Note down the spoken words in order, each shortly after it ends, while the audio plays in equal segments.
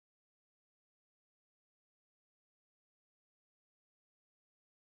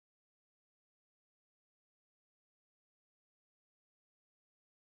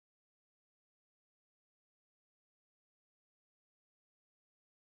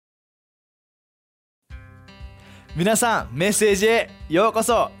皆さん、メッセージへようこ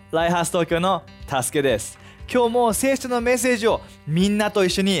そ。ライハース東京のたすけです。今日も聖書のメッセージをみんなと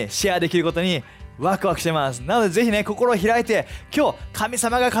一緒にシェアできることにワクワクしてます。なのでぜひね、心を開いて今日神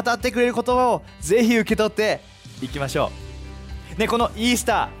様が語ってくれる言葉をぜひ受け取っていきましょうね。このイース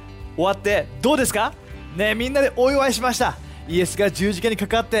ター終わってどうですかね。みんなでお祝いしました。イエスが十字架にか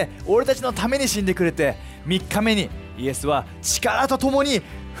かって俺たちのために死んでくれて、3日目にイエスは力とともに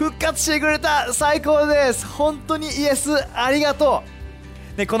復活してくれた。最高です。本当にイエスありがと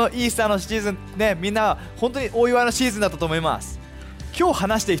う、ね、このイースターのシーズンね、みんな本当にお祝いのシーズンだったと思います。今日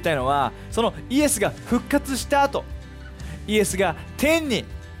話していきたいのは、そのイエスが復活した後、イエスが天に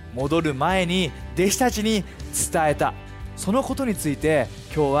戻る前に弟子たちに伝えたそのことについて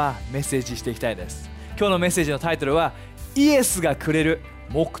今日はメッセージしていきたいです。今日のメッセージのタイトルは、イエスがくれる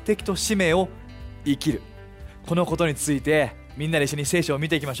目的と使命を生きる。このことについてみんなで一緒に聖書を見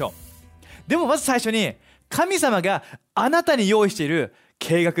ていきましょう。でもまず最初に、神様があなたに用意している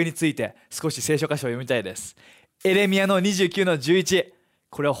計画について少し聖書箇所を読みたいです。エレミヤの29の11。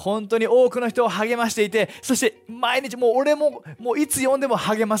これは本当に多くの人を励ましていて、そして毎日俺もいつ読んでも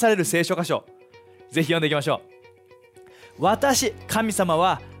励まされる聖書箇所、ぜひ読んでいきましょう。私神様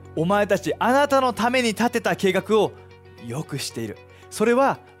はお前たちあなたのために立てた計画をよく知っている。それ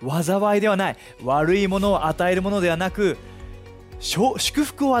は災いではない、悪いものを与えるものではなく、祝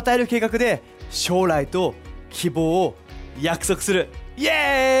福を与える計画で将来と希望を約束する。イ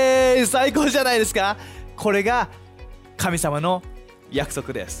エーイ、最高じゃないですか。これが神様の約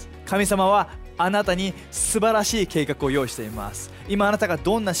束です。神様はあなたに素晴らしい計画を用意しています。今あなたが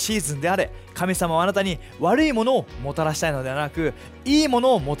どんなシーズンであれ、神様はあなたに悪いものをもたらしたいのではなく、いいも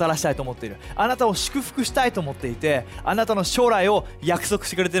のをもたらしたいと思っている。あなたを祝福したいと思っていて、あなたの将来を約束し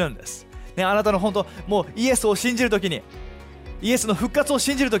てくれてるんです、ね、あなたの本当もうイエスを信じるときに、イエスの復活を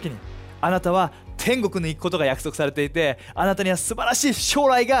信じるときに、あなたは天国に行くことが約束されていて、あなたには素晴らしい将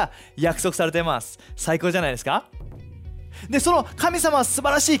来が約束されています。最高じゃないですか。で、その神様は素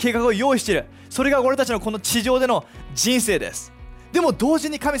晴らしい計画を用意している。それが俺たちのこの地上での人生です。でも同時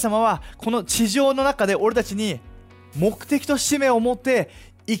に神様はこの地上の中で俺たちに目的と使命を持って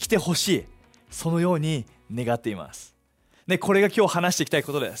生きてほしい、そのように願っています、ね、これが今日話していきたい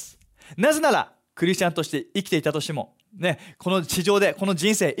ことです。なぜならクリスチャンとして生きていたとしても、ね、この地上でこの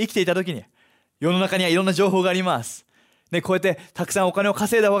人生生きていた時に、世の中にはいろんな情報があります、ね、こうやってたくさんお金を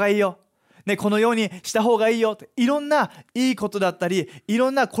稼いだ方がいいよ、ね、このようにした方がいいよって、いろんないいことだったり、い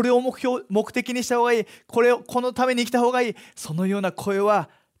ろんなこれを目的にした方がいい、このために生きた方がいい、そのような声は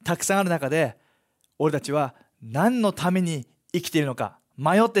たくさんある中で、俺たちは何のために生きているのか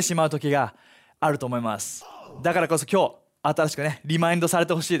迷ってしまう時があると思います。だからこそ今日新しくね、リマインドされ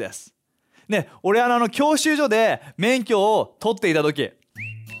てほしいです、ね、俺は教習所で免許を取っていた時、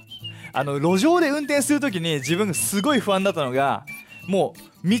路上で運転する時に自分がすごい不安だったのが、も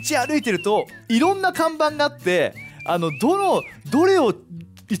う道歩いてるといろんな看板があって、どれを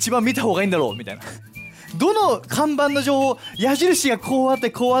一番見た方がいいんだろうみたいな、どの看板の情報、矢印がこうあって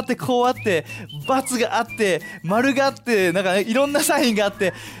こうあってこうあって、×があって丸があって、なんか、ね、いろんなサインがあっ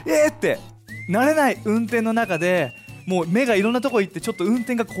て、って慣れない運転の中で、もう目がいろんなとこ行ってちょっと運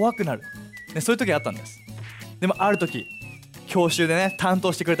転が怖くなる、ね、そういう時があったんです。でもある時、教習でね担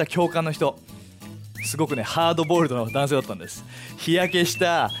当してくれた教官の人、すごくねハードボイルドの男性だったんです。日焼けし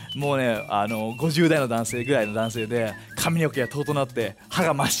たもうね50代の男性ぐらいの男性で、髪の毛が整って歯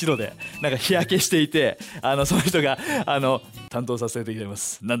が真っ白で、なんか日焼けしていて、その人が担当させていただきま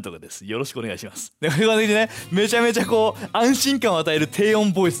すなんとかです、よろしくお願いします、でこういう感じでね、めちゃめちゃこう安心感を与える低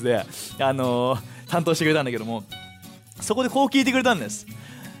音ボイスで担当してくれたんだけども、そこでこう聞いてくれたんです。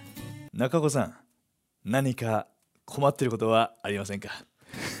中子さん、何か困ってることはありませんか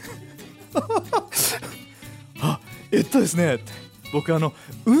ですね、僕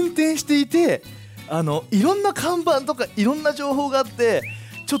運転していて、いろんな看板とかいろんな情報があって、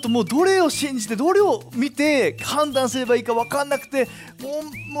ちょっともうどれを信じてどれを見て判断すればいいか分かんなくて、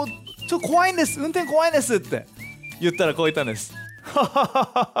もうちょっと怖いんです、運転怖いんですって言ったら、こう言ったんです。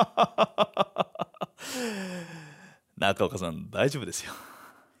中岡さん、大丈夫ですよ。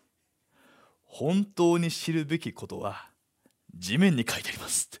本当に知るべきことは地面に書いてありま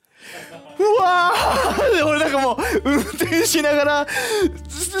すって。うわー、俺なんかもう運転しながら、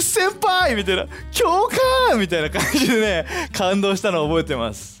先輩みたいな、教官みたいな感じでね、感動したのを覚えて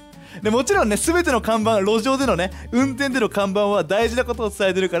ます。でもちろんね、全ての看板、路上でのね運転での看板は大事なことを伝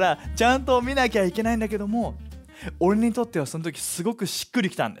えてるからちゃんと見なきゃいけないんだけども、俺にとってはその時すごくしっく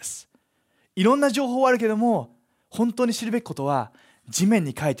りきたんです。いろんな情報はあるけども、本当に知るべきことは地面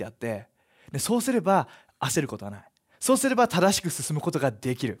に書いてあって、でそうすれば焦ることはない、そうすれば正しく進むことが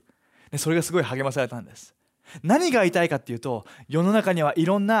できる、それがすごい励まされたんです。何が言いたいかっていうと、世の中にはい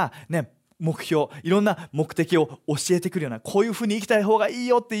ろんな、目標、いろんな目的を教えてくるような、こういうふうに生きたい方がいい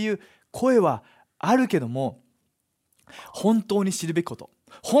よっていう声はあるけども、本当に知るべきこと、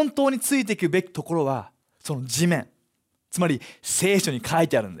本当についていくべきところはその地面、つまり聖書に書い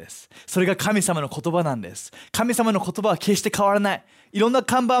てあるんです。それが神様の言葉なんです。神様の言葉は決して変わらない。いろんな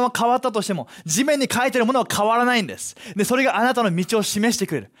看板は変わったとしても、地面に書いてあるものは変わらないんです。で、それがあなたの道を示して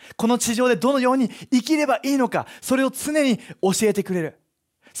くれる。この地上でどのように生きればいいのか、それを常に教えてくれる。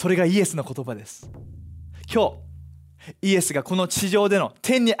それがイエスの言葉です。今日イエスがこの地上での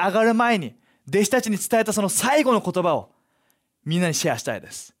天に上がる前に弟子たちに伝えたその最後の言葉をみんなにシェアしたい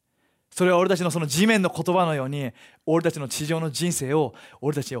です。それは俺たちのその地面の言葉のように、俺たちの地上の人生を、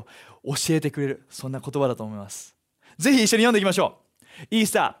俺たちを教えてくれる、そんな言葉だと思います。ぜひ一緒に読んでいきましょう。イー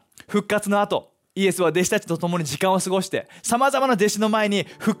スター復活の後、イエスは弟子たちと共に時間を過ごして、さまざまな弟子の前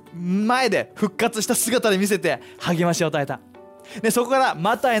で復活した姿で見せて励ましを与えた。で、そこから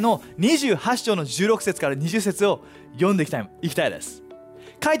マタイの28章の16節から20節を読んでいきたいです。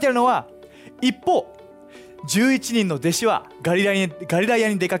書いてあるのは、一方11人の弟子はガリラヤ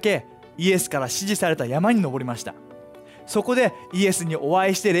に出かけ、イエスから指示された山に登りました。そこでイエスにお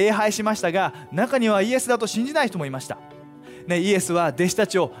会いして礼拝しましたが、中にはイエスだと信じない人もいました。イエスは弟子た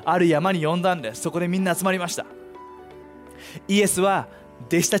ちをある山に呼んだんです。そこでみんな集まりました。イエスは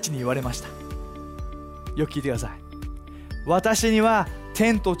弟子たちに言われました。よく聞いてください。私には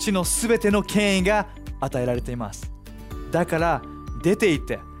天と地のすべての権威が与えられています。だから出て行っ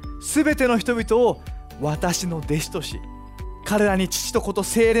て、すべての人々を私の弟子とし、彼らに父と子と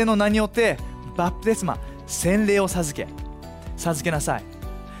聖霊の名によってバプテスマ、洗礼を授けなさい。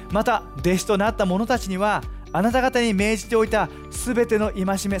また弟子となった者たちには、あなた方に命じておいたすべての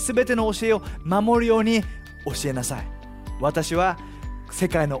戒め、すべての教えを守るように教えなさい。私は世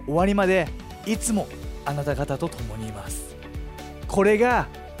界の終わりまでいつもあなた方と共にいます。これが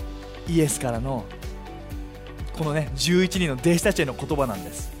イエスからのこの11人の弟子たちへの言葉なん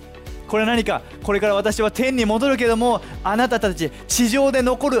です。これは何か、これから私は天に戻るけども、あなたたち、地上で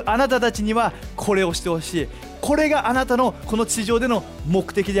残るあなたたちにはこれをしてほしい。これがあなたのこの地上での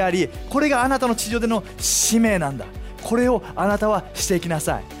目的であり、これがあなたの地上での使命なんだ。これをあなたはしていきな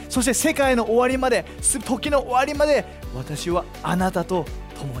さい。そして世界の終わりまで、時の終わりまで、私はあなたと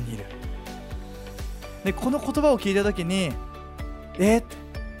共にいる。で、この言葉を聞いた時に、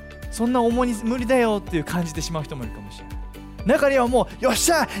そんな重に無理だよっていう感じてしまう人もいるかもしれない。中にはもう、よっ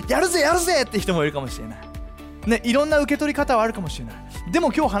しゃやるぜって人もいるかもしれない、いろんな受け取り方はあるかもしれない。で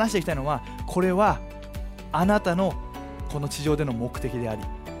も今日話していきたいのは、これはあなたのこの地上での目的であり、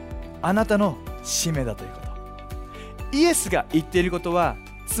あなたの使命だということ。イエスが言っていることは、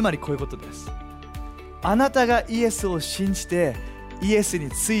つまりこういうことです。あなたがイエスを信じてイエス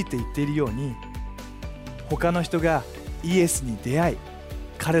についていっているように、他の人がイエスに出会い、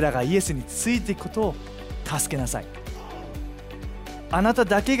彼らがイエスについていくことを助けなさい。あなた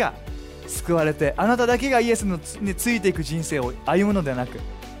だけが救われて、あなただけがイエスについていく人生を歩むのではなく、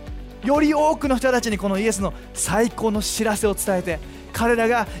より多くの人たちにこのイエスの最高の知らせを伝えて、彼ら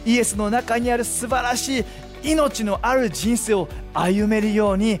がイエスの中にある素晴らしい命のある人生を歩める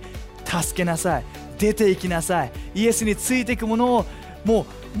ように助けなさい。出ていきなさい。イエスについていくものをも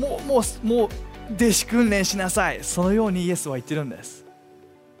う弟子訓練しなさい。そのようにイエスは言ってるんです。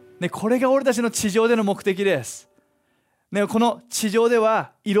これが俺たちの地上での目的です。この地上で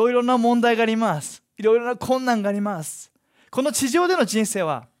はいろいろな問題があります。いろいろな困難があります。この地上での人生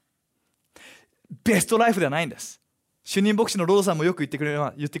はベストライフではないんです。主任牧師のロードさんもよく言って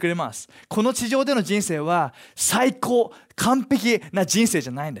くれます。この地上での人生は最高完璧な人生じ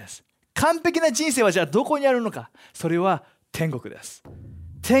ゃないんです。完璧な人生はじゃあどこにあるのか。それは天国です。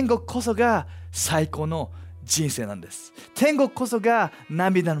天国こそが最高の人生なんです。天国こそが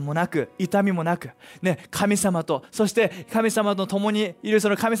涙もなく、痛みもなく、神様と、そして神様と共にいるそ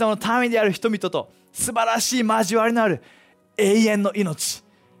の神様の民である人々と素晴らしい交わりのある永遠の命。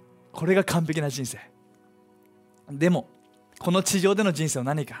これが完璧な人生。でもこの地上での人生は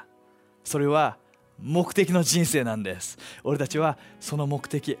何か。それは目的の人生なんです。俺たちはその目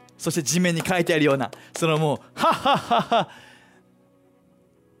的、そして地面に書いてあるような、そのもうはっはっはっは、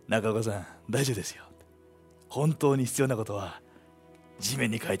中岡さん大丈夫ですよ、本当に必要なことは地面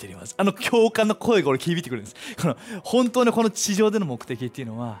に書いてあります。共感の声が俺響いてくるんです。本当のこの地上での目的っていう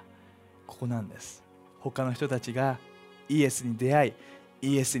のはここなんです。他の人たちがイエスに出会い、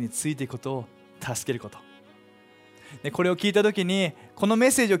イエスについていくことを助けること。これを聞いた時に、このメ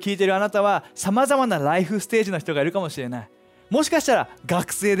ッセージを聞いているあなたはさまざまなライフステージの人がいるかもしれない。もしかしたら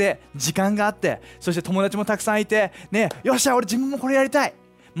学生で時間があって、そして友達もたくさんいて、よっしゃ俺自分もこれやりたい。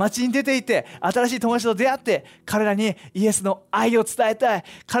街に出ていて新しい友達と出会って彼らにイエスの愛を伝えたい、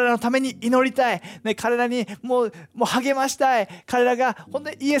彼らのために祈りたい、彼らにもう励ましたい、彼らが本当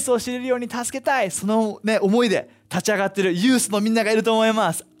にイエスを知れるように助けたい、その、思いで立ち上がっているユースのみんながいると思い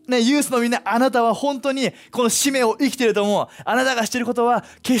ます。ユースのみんな、あなたは本当にこの使命を生きていると思う。あなたがしていることは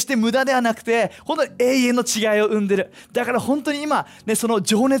決して無駄ではなくて本当に永遠の違いを生んでいる。だから本当に今、その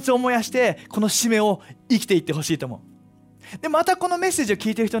情熱を燃やしてこの使命を生きていってほしいと思う。でまたこのメッセージを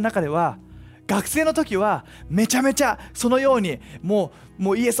聞いている人の中では、学生の時はめちゃめちゃそのようにも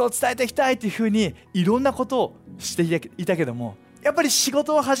うイエスを伝えていきたいっていうふうにいろんなことをしていたけども、やっぱり仕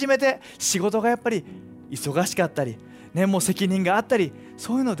事を始めて仕事がやっぱり忙しかったりもう責任があったり、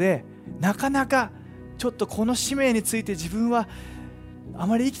そういうのでなかなかちょっとこの使命について自分はあ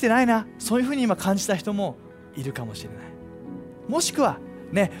まり生きてないな、そういうふうに今感じた人もいるかもしれない。もしくは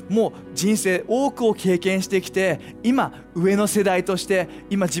もう人生多くを経験してきて、今上の世代として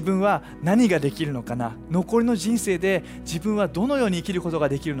今自分は何ができるのかな、残りの人生で自分はどのように生きることが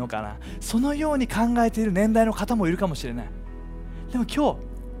できるのかな、そのように考えている年代の方もいるかもしれない。でも今日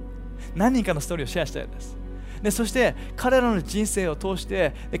何人かのストーリーをシェアしたいです。そして彼らの人生を通し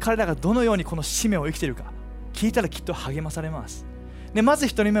て彼らがどのようにこの使命を生きているか聞いたらきっと励まされます。まず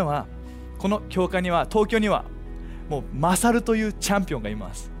一人目は、この教会には、東京にはもうマサルというチャンピオンがい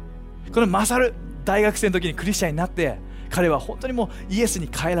ます。このマサル、大学生の時にクリスチャンになって、彼は本当にもうイエスに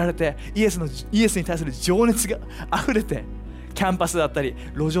変えられて、イエスに対する情熱が溢れて、キャンパスだったり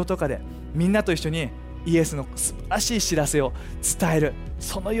路上とかでみんなと一緒にイエスの素晴らしい知らせを伝える、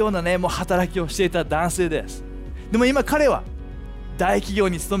そのようなもう働きをしていた男性です。でも今彼は大企業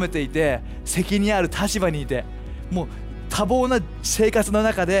に勤めていて、責任ある立場にいて、もう多忙な生活の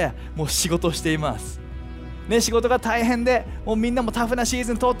中でもう仕事をしています。仕事が大変で、もうみんなもタフなシー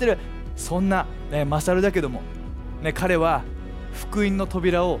ズン通ってる、そんな、マサルだけども、彼は福音の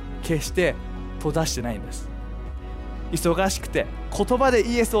扉を決して閉ざしてないんです。忙しくて言葉で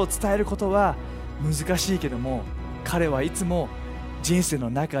イエスを伝えることは難しいけども、彼はいつも人生の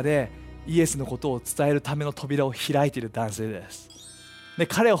中でイエスのことを伝えるための扉を開いている男性です。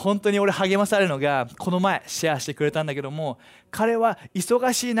彼は本当に俺励まされるのが、この前シェアしてくれたんだけども、彼は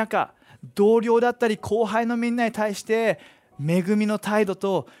忙しい中、同僚だったり後輩のみんなに対して恵みの態度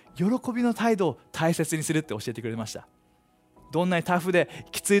と喜びの態度を大切にするって教えてくれました。どんなにタフで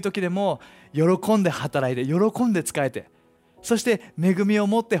きつい時でも喜んで働いて、喜んで仕えて、そして恵みを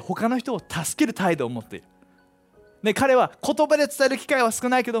持って他の人を助ける態度を持っている。彼は言葉で伝える機会は少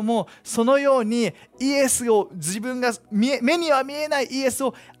ないけども、そのようにイエスを、自分が目には見えないイエス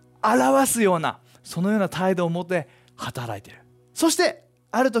を表すような、そのような態度を持って働いている。そして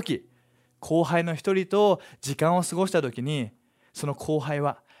ある時、後輩の一人と時間を過ごした時に、その後輩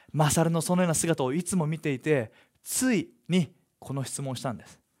はマサルのそのような姿をいつも見ていて、ついにこの質問をしたんで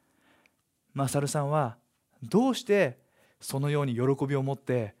す。マサルさんはどうしてそのように喜びを持っ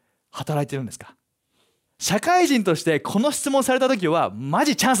て働いているんですか？社会人としてこの質問された時はマ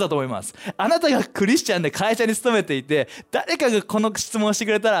ジチャンスだと思います。あなたがクリスチャンで会社に勤めていて、誰かがこの質問をして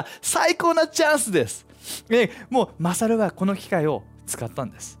くれたら最高なチャンスです。もうマサルはこの機会を使ったん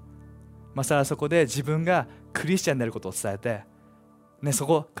です。マサルはそこで自分がクリスチャンであることを伝えて、そ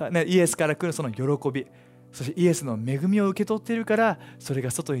こ、イエスから来るその喜び、そしてイエスの恵みを受け取っているからそれが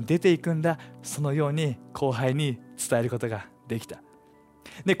外に出ていくんだ、そのように後輩に伝えることができた。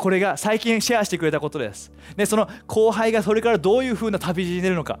これが最近シェアしてくれたことです。その後輩がそれからどういう風な旅路に出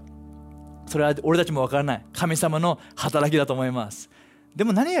るのか、それは俺たちも分からない、神様の働きだと思います。で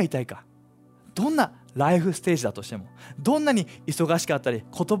も何が言いたいか、どんなライフステージだとしても、どんなに忙しかったり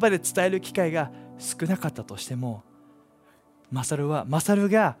言葉で伝える機会が少なかったとしても、マサル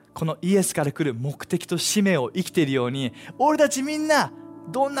がこのイエスから来る目的と使命を生きているように、俺たちみんな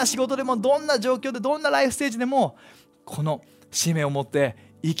どんな仕事でも、どんな状況で、どんなライフステージでもこの使命を持って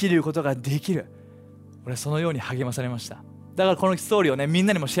生きることができる。俺はそのように励まされました。だからこのストーリーをみん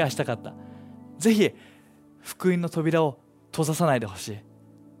なにもシェアしたかった。ぜひ福音の扉を閉ざさないでほしい。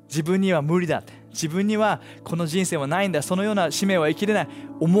自分には無理だって、自分にはこの人生はないんだ、そのような使命は生きれない、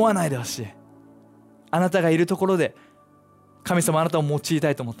思わないでほしい。あなたがいるところで神様はあなたを用いた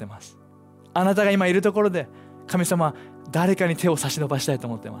いと思っています。あなたが今いるところで神様は誰かに手を差し伸ばしたいと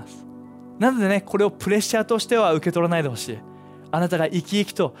思っています。なのでこれをプレッシャーとしては受け取らないでほしい。あなたが生き生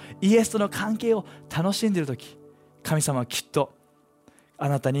きとイエスとの関係を楽しんでいるとき、神様はきっとあ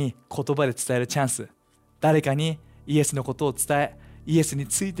なたに言葉で伝えるチャンス、誰かにイエスのことを伝え、イエスに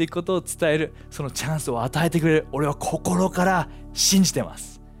ついていくことを伝えるそのチャンスを与えてくれる。俺は心から信じてま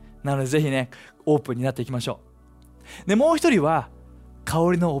す。なのでぜひオープンになっていきましょう。でもう一人は香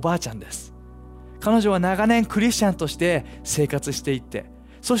りのおばあちゃんです。彼女は長年クリスチャンとして生活していって、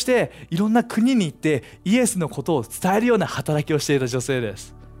そしていろんな国に行ってイエスのことを伝えるような働きをしていた女性で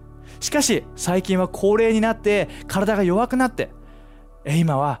す。しかし最近は高齢になって体が弱くなって、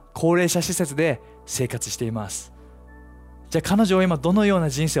今は高齢者施設で生活しています。じゃあ彼女は今どのような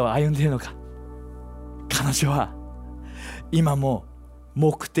人生を歩んでいるのか。彼女は今も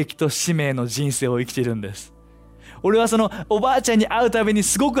目的と使命の人生を生きているんです。俺はそのおばあちゃんに会うたびに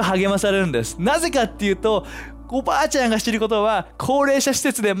すごく励まされるんです。なぜかっていうと、おばあちゃんがしていることは、高齢者施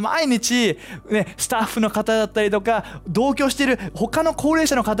設で毎日、スタッフの方だったりとか同居している他の高齢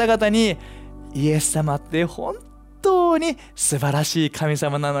者の方々に、イエス様って本当に素晴らしい神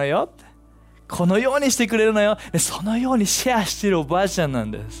様なのよ、このようにしてくれるのよ、そのようにシェアしているおばあちゃんな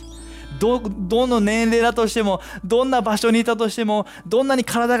んです。どの年齢だとしても、どんな場所にいたとしても、どんなに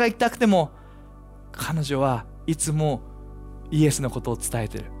体が痛くても、彼女はいつもイエスのことを伝え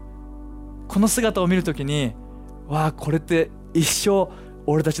ている。この姿を見るときに、わあ、これって一生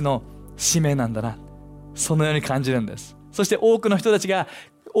俺たちの使命なんだな、そのように感じるんです。そして多くの人たちが、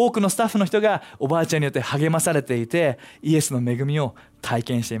多くのスタッフの人がおばあちゃんによって励まされていて、イエスの恵みを体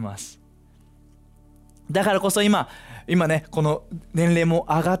験しています。だからこそ今ね、この年齢も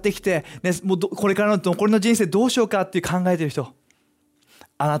上がってきて、もうこれからの残りの人生どうしようかって考えている人、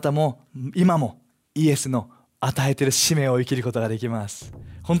あなたも今もイエスの与えている使命を生きることができます。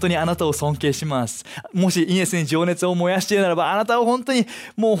本当にあなたを尊敬します。もしイエスに情熱を燃やしているならば、あなたは本当に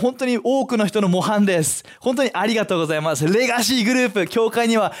多くの人の模範です。本当にありがとうございます。レガシーグループ、教会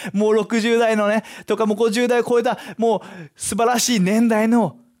にはもう60代のねとかもう50代を超えたもう素晴らしい年代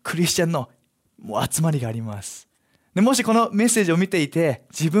のクリスチャンのもう集まりがあります。でもしこのメッセージを見ていて、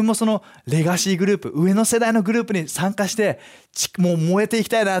自分もそのレガシーグループ、上の世代のグループに参加してもう燃えていき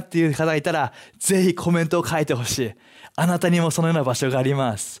たいなっていう方がいたら、ぜひコメントを書いてほしい。あなたにもそのような場所があり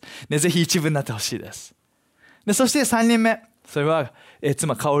ます。ぜひ一部になってほしいです。そして3人目、それは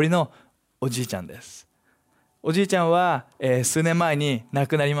妻香織のおじいちゃんです。おじいちゃんは数年前に亡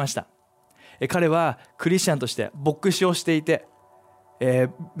くなりました。彼はクリスチャンとして牧師をしていて、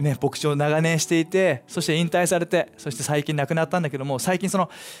牧師を長年していて、そして引退されて、そして最近亡くなったんだけども、最近その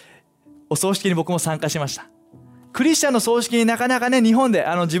お葬式に僕も参加しました。クリスチャンの葬式になかなかね、日本で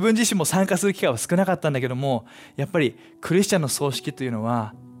自分自身も参加する機会は少なかったんだけども、やっぱりクリスチャンの葬式というの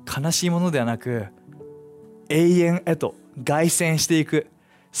は悲しいものではなく、永遠へと凱旋していく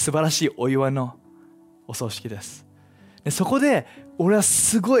素晴らしいお祝いのお葬式です。でそこで俺は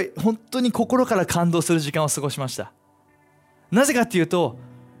すごい本当に心から感動する時間を過ごしました。なぜかっていうと、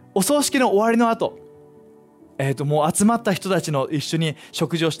お葬式の終わりの後、もう集まった人たちの一緒に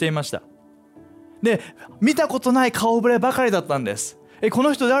食事をしていました。で、見たことない顔ぶればかりだったんです。こ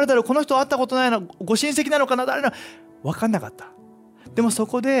の人誰だろう、この人会ったことないの、ご親戚なのかな、誰なの、分かんなかった。でもそ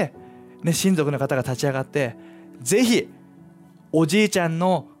こで、親族の方が立ち上がって、ぜひおじいちゃん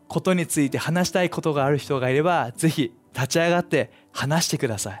のことについて話したいことがある人がいれば、ぜひ立ち上がって話してく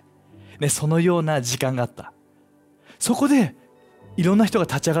ださい。そのような時間があった。そこでいろんな人が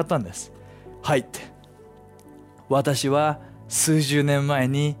立ち上がったんです。はいって、私は数十年前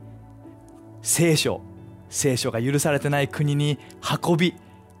に聖書が許されてない国に運び、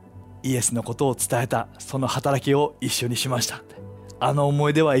イエスのことを伝えた、その働きを一緒にしました。あの思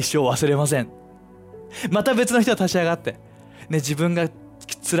い出は一生忘れません。また別の人が立ち上がって、自分が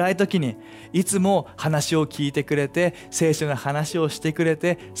辛い時にいつも話を聞いてくれて、聖書の話をしてくれ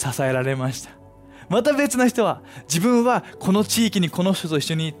て支えられました。また別の人は、自分はこの地域にこの人と一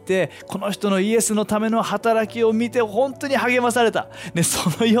緒に行って、この人のイエスのための働きを見て本当に励まされた、そ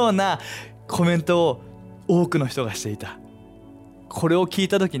のようなコメントを多くの人がしていた。これを聞い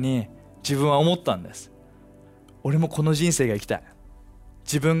た時に自分は思ったんです。俺もこの人生が生きたい。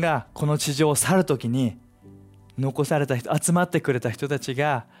自分がこの地上を去る時に残された人、集まってくれた人たち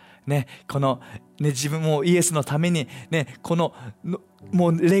がこの自分もイエスのためにこのも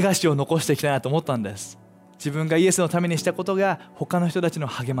うレガシーを残していきたいなと思ったんです。自分がイエスのためにしたことが他の人たちの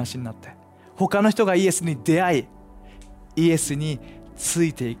励ましになって、他の人がイエスに出会い、イエスにつ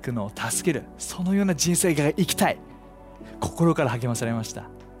いていくのを助ける、そのような人生が生きたい。心から励まされました。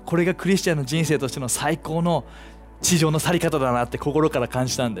これがクリスチャンの人生としての最高の地上の去り方だなって心から感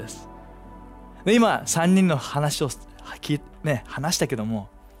じたんです。で今3人の話を話したけども、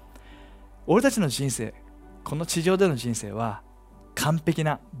俺たちの人生、この地上での人生は完璧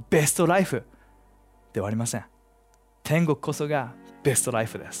なベストライフではありません。天国こそがベストライ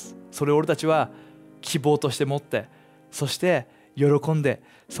フです。それを俺たちは希望として持って、そして喜んで、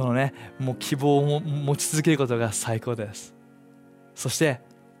そのもう希望を持ち続けることが最高です。そして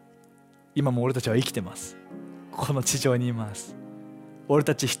今も俺たちは生きてます。この地上にいます。俺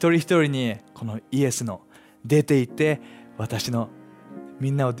たち一人一人にこのイエスの出て行って私のみ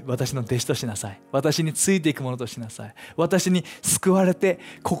んなを私の弟子としなさい。私についていくものとしなさい。私に救われて、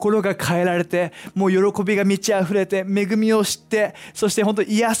心が変えられて、もう喜びが満ち溢れて、恵みを知って、そして本当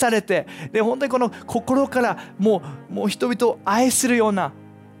に癒されて、で本当にこの心からもう人々を愛するような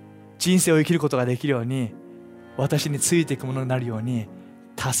人生を生きることができるように、私についていくものになるように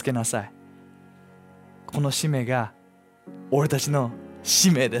助けなさい。この使命が俺たちの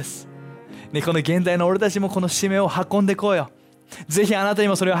使命です、ね、この現代の俺たちもこの使命を運んでこうよ。ぜひあなたに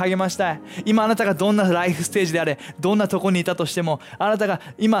もそれを励ましたい。今あなたがどんなライフステージであれ、どんなところにいたとしても、あなたが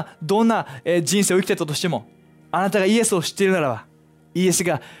今どんな人生を生きていたとしても、あなたがイエスを知っているならば、イエス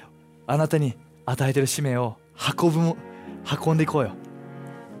があなたに与えている使命を運んでいこうよ。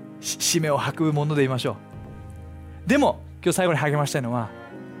使命を運ぶものでいましょう。でも今日最後に励ましたいのは、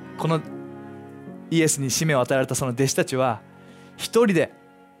このイエスに使命を与えられたその弟子たちは一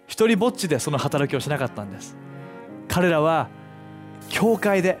人ぼっちでその働きをしなかったんです。彼らは教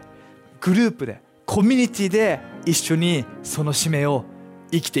会で、グループで、コミュニティで一緒にその使命を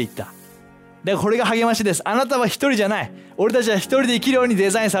生きていった。だからこれが励ましです。あなたは一人じゃない。俺たちは一人で生きるようにデ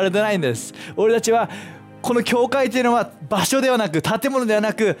ザインされてないんです。俺たちはこの教会というのは場所ではなく、建物では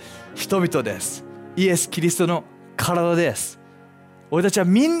なく、人々です。イエス・キリストの体です。俺たちは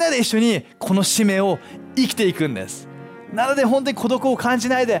みんなで一緒にこの使命を生きていくんです。なので本当に孤独を感じ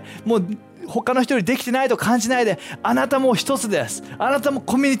ないで、もう他の人よりできてないと感じないで、あなたも一つです。あなたも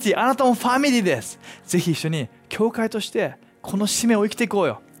コミュニティ、あなたもファミリーです。ぜひ一緒に教会としてこの使命を生きていこう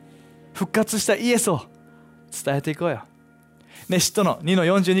よ。復活したイエスを伝えていこうよ。ね、使徒の2の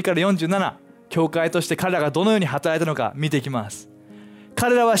42から47、教会として彼らがどのように働いたのか見ていきます。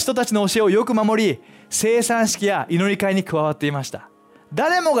彼らは人たちの教えをよく守り、生産式や祈り会に加わっていました。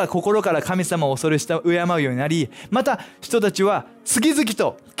誰もが心から神様を恐れ敬うようになり、また人たちは次々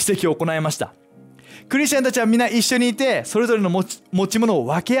と奇跡を行いました。クリスチャンたちはみんな一緒にいて、それぞれの持ち物を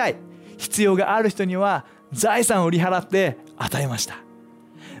分け合い、必要がある人には財産を売り払って与えました。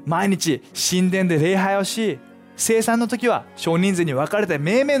毎日神殿で礼拝をし、聖餐の時は少人数に分かれて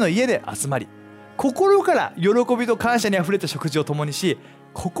命名の家で集まり、心から喜びと感謝にあふれた食事を共にし、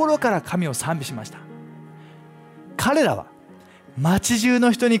心から神を賛美しました。彼らは町中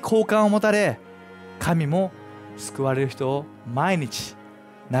の人に好感を持たれ、神も救われる人を毎日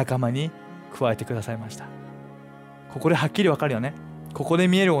仲間に加えてくださいました。ここではっきり分かるよね。ここで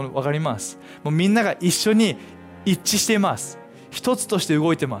見える分かります。もうみんなが一緒に一致しています。一つとして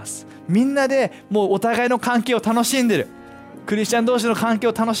動いてます。みんなでもうお互いの関係を楽しんでる。クリスチャン同士の関係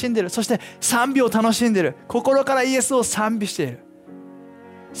を楽しんでる。そして賛美を楽しんでる。心からイエスを賛美している。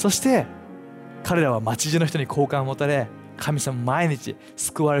そして彼らは町中の人に好感を持たれ、神様毎日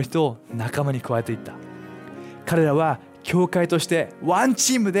救われる人を仲間に加えていった。彼らは教会としてワン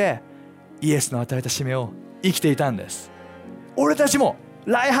チームでイエスの与えた使命を生きていたんです。俺たちも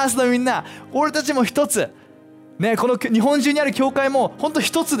ライハースのみんな、俺たちも一つね、この日本中にある教会も本当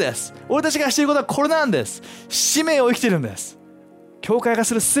一つです。俺たちがしていることはこれなんです。使命を生きているんです。教会が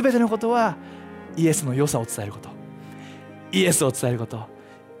する全てのことはイエスの良さを伝えること、イエスを伝えること、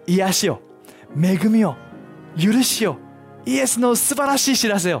癒しを、恵みを、許しを、イエスの素晴らしい知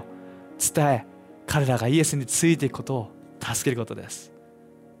らせを伝え、彼らがイエスについていくことを助けることです。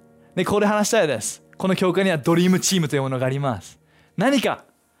で、ここで話したいです。この教会にはドリームチームというものがあります。何か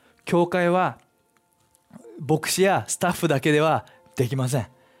教会は牧師やスタッフだけではできません。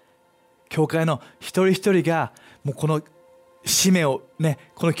教会の一人一人がもうこの使命をね、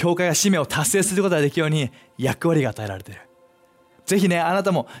この教会が使命を達成することができるように役割が与えられている。ぜひね、あな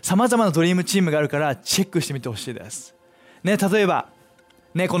たもさまざまなドリームチームがあるからチェックしてみてほしいですね。例えば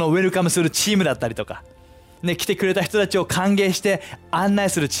ね、このウェルカムするチームだったりとかね、来てくれた人たちを歓迎して案内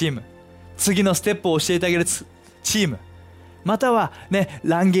するチーム、次のステップを教えてあげるチーム、またはね、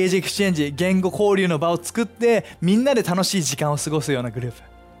ランゲージエクスチェンジ、言語交流の場を作ってみんなで楽しい時間を過ごすようなグループ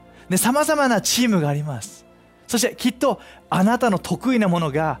ね、さまざまなチームがあります。そしてきっとあなたの得意なも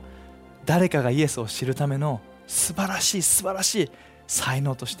のが誰かがイエスを知るための素晴らしい才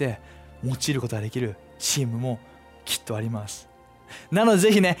能として用いることができるチームもきっとあります。なので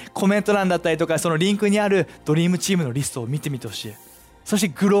ぜひね、コメント欄だったりとかそのリンクにあるドリームチームのリストを見てみてほしい。そして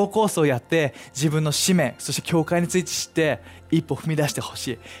グローコースをやって自分の使命、そして教会について知って一歩踏み出してほし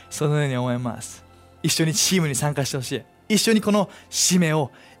い。そのように思います。一緒にチームに参加してほしい。一緒にこの使命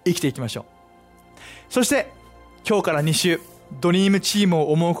を生きていきましょう。そして今日から2週、ドリームチーム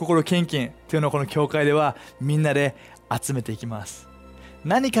を思う心献金というのをこの教会ではみんなで集めていきます。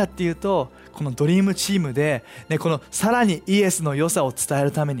何かっていうと、このドリームチームで、ね、このさらにイエスの良さを伝え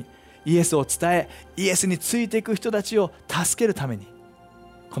るために、イエスを伝え、イエスについていく人たちを助けるために、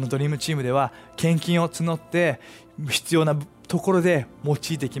このドリームチームでは献金を募って必要なところで用い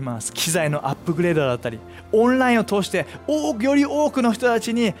てきます。機材のアップグレードだったり、オンラインを通してより多くの人た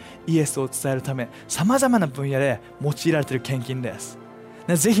ちにイエスを伝えるため、さまざまな分野で用いられている献金です。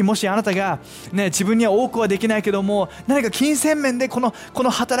ぜひもしあなたが、自分には多くはできないけども、何か金銭面でこの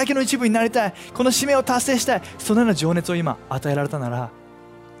働きの一部になりたい、この使命を達成したい、そのような情熱を今与えられたなら、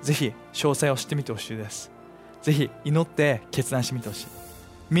ぜひ詳細を知ってみてほしいです。ぜひ祈って決断してみてほしい。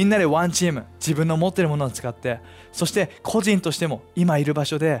みんなでワンチーム、自分の持っているものを使って、そして個人としても今いる場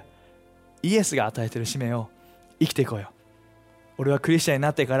所でイエスが与えている使命を生きていこうよ。俺はクリスチャンに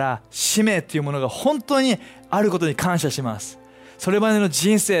なってから使命というものが本当にあることに感謝します。それまでの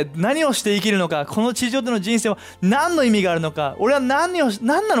人生、何をして生きるのか、この地上での人生は何の意味があるのか、俺は何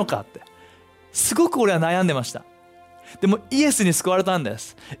なのかってすごく俺は悩んでました。でもイエスに救われたんで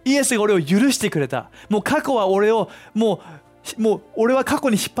す。イエスが俺を許してくれた。もう過去は俺をもう俺は過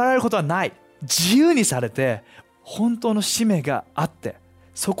去に引っ張られることはない。自由にされて、本当の使命があって、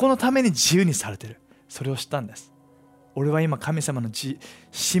そこのために自由にされてる。それを知ったんです。俺は今神様の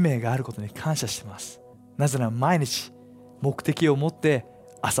使命があることに感謝してます。なぜなら毎日目的を持って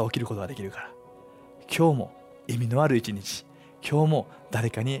朝起きることができるから。今日も意味のある一日、今日も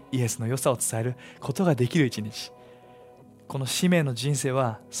誰かにイエスの良さを伝えることができる一日。この使命の人生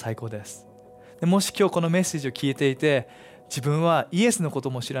は最高です。でもし今日このメッセージを聞いていて、自分はイエスのこと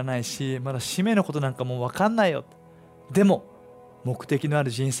も知らないし、まだ使命のことなんかも分かんないよ、でも目的のある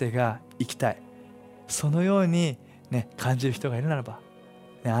人生が生きたい、そのように、感じる人がいるならば、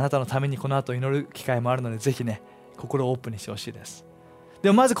あなたのためにこの後祈る機会もあるので、ぜひ心をオープンにしてほしいです。で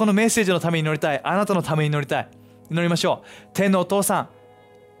もまずこのメッセージのために祈りたい。あなたのために祈りたい。祈りましょう。天のお父さん、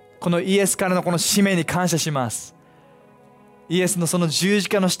このイエスからのこの使命に感謝します。イエスのその十字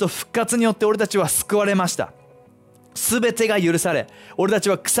架の死と復活によって俺たちは救われました。すべてが許され、俺たち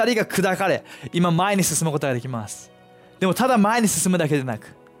は鎖が砕かれ、今前に進むことができます。でもただ前に進むだけでな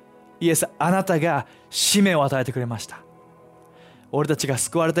く、イエス、あなたが使命を与えてくれました。俺たちが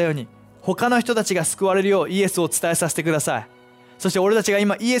救われたように、他の人たちが救われるようイエスを伝えさせてください。そして俺たちが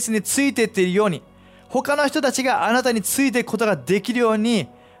今イエスについていっているように、他の人たちがあなたについていくことができるように、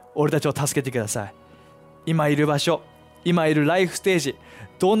俺たちを助けてください。今いる場所、今いるライフステージ、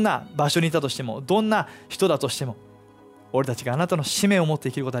どんな場所にいたとしても、どんな人だとしても、俺たちがあなたの使命を持って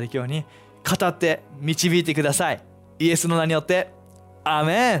生きることができるように語って導いてください。イエスの名によってアー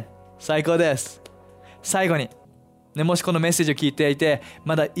メン。最高です。最後に、もしこのメッセージを聞いていて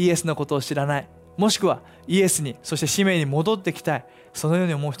まだイエスのことを知らない、もしくはイエスに、そして使命に戻ってきたい、そのよう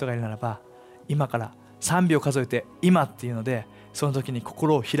に思う人がいるならば、今から3秒数えて今っていうので、その時に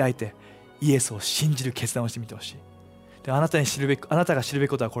心を開いてイエスを信じる決断をしてみてほしい。で、あなたが知るべき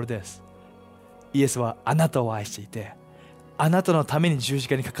ことはこれです。イエスはあなたを愛していて、あなたのために十字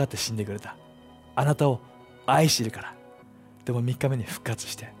架にかかって死んでくれた。あなたを愛しているから。でも3日目に復活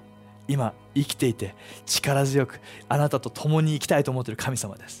して、今生きていて力強くあなたと共に生きたいと思っている神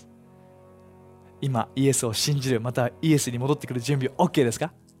様です。今イエスを信じる、またイエスに戻ってくる準備 OK です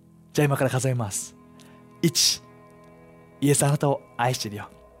か？じゃあ今から数えます。1、イエスあなたを愛しているよ。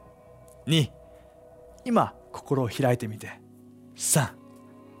2、今心を開いてみて。3、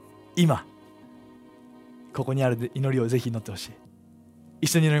今ここにある祈りをぜひ祈ってほしい。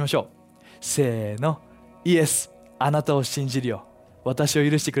一緒に祈りましょう。せーの。イエスあなたを信じるよ。私を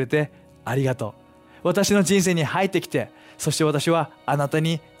許してくれてありがとう。私の人生に入ってきて、そして私はあなた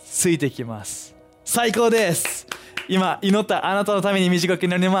についてきます。最高です。今祈ったあなたのために短く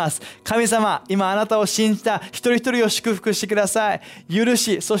祈ります。神様、今あなたを信じた一人一人を祝福してください。許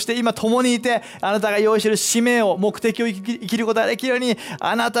し、そして今共にいて、あなたが用意している使命を、目的を生きることができるように、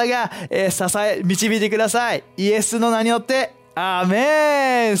あなたが、支え導いてください。イエスの名によってアー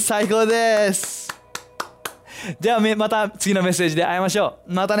メン。最高です。ではまた次のメッセージで会いましょ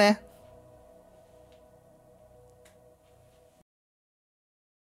う。またね。